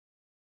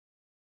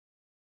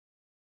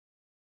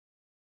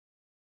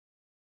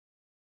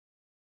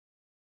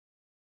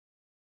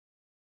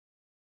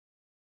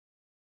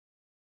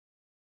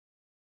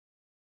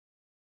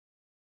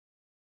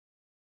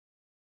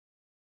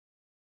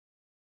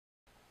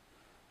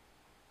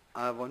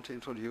I want to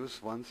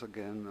introduce once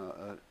again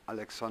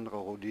Alexandr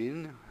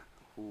Rodin,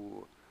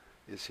 who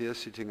is here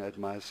sitting at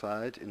my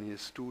side in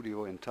his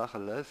studio in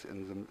Tacheles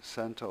in the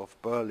center of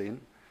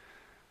Berlin.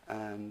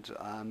 And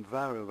I'm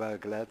very, very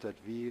glad that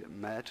we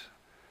met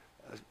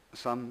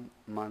some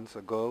months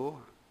ago,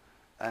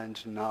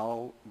 and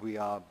now we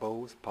are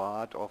both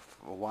part of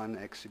one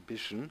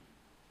exhibition.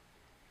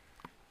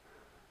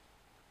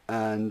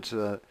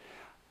 And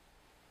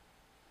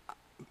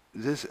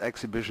this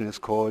exhibition is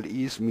called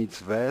East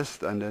Meets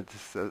West, and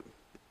it's a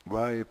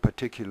very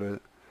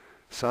particular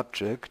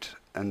subject.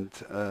 And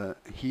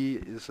he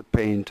is a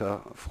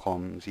painter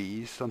from the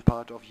eastern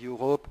part of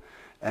Europe,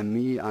 and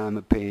me, I'm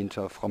a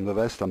painter from the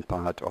western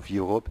part of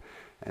Europe.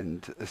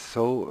 And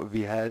so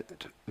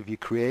we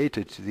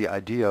created the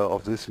idea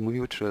of this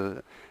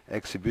mutual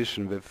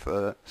exhibition with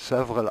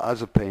several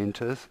other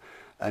painters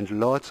and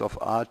lots of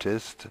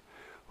artists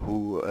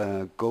who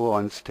go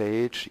on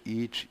stage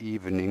each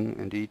evening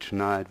and each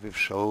night with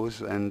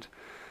shows and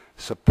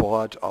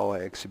support our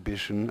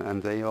exhibition.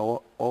 And they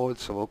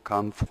also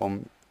come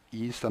from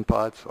eastern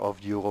parts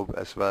of Europe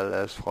as well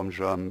as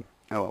from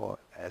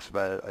as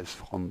well as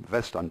from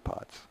western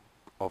parts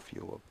of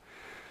Europe.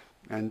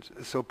 And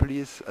so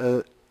please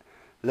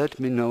let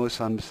me know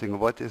something.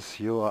 What is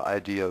your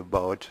idea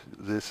about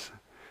this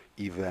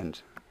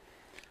event?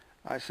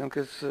 I think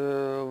it's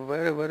a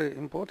very, very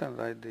important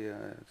idea.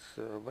 It's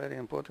very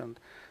important.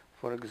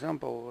 For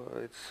example,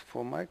 it's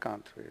for my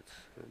country, it's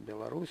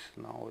Belarus.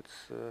 Now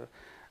it's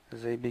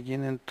they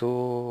beginning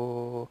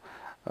to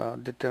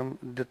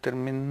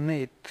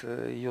determine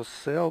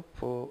yourself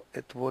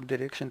at what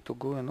direction to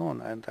going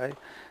on. And I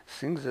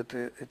think that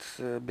it's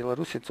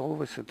Belarus.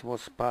 It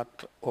was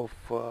part of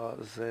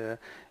the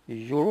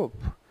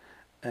Europe.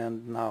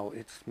 And now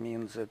it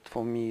means that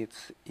for me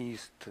it's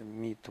East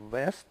meet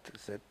West,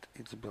 that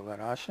it's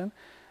Belarusian.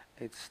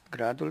 It's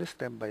gradually,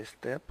 step by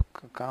step,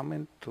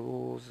 coming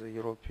to the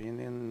European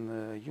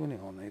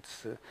Union.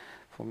 It's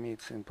for me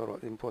it's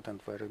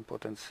important, very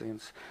important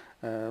things,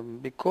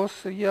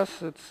 because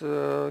yes, it's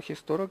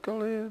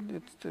historically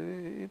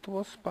it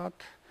was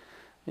part,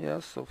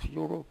 yes, of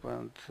Europe,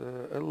 and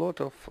a lot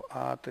of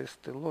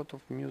artists, a lot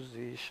of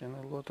musicians,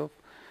 a lot of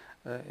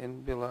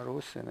in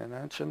Belarus, in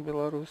ancient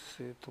Belarus,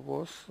 it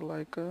was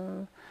like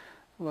the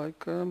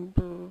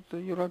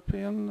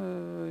European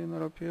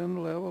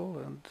level,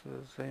 and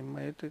they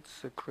made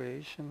its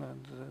creation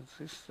and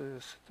this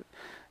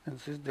in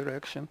this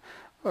direction.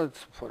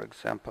 It's, for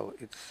example,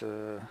 it's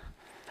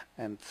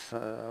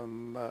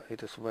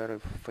it is very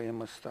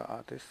famous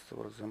artists.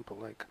 For example,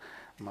 like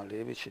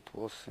Malevich. It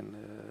was in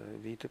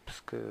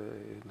Vitebsk,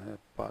 in a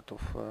part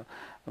of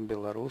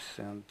Belarus,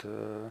 and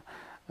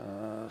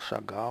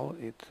Chagall,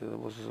 it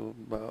was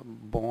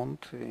born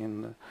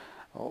in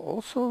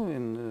also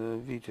in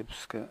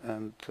Vitebsk,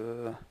 and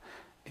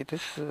it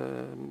is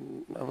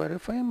a very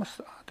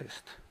famous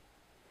artist.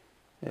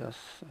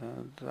 Yes,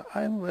 and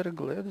I'm very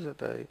glad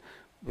that I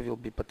will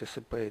be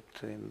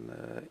participate in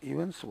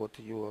events what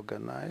you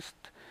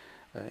organized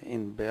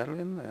in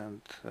Berlin,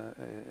 and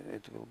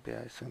it will be,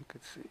 I think,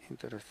 it's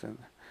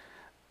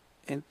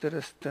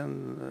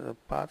interesting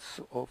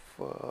parts of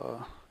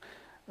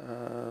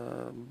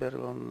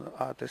Berlin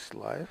artist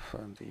life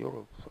and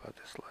Europe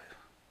artist life.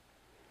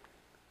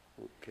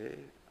 Okay,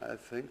 I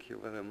thank you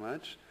very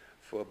much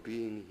for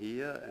being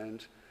here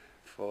and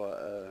for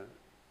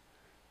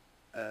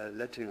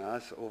letting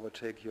us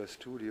overtake your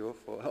studio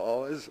for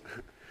hours.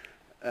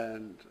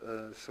 And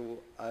so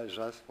I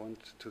just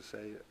want to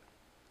say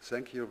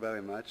thank you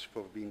very much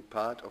for being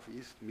part of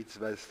East Meets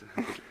West.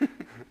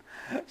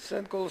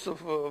 Thank also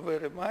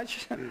very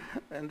much,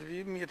 and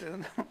we meet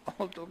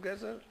all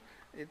together.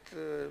 It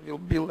will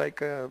be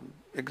like an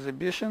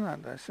exhibition,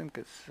 and I think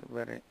it's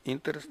very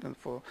interesting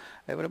for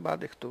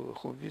everybody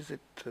who visit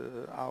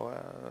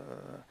our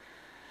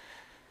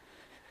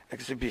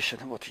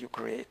exhibition, what you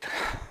create.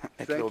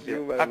 Thank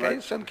you very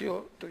much. Thank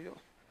you to you.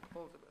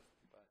 All the best.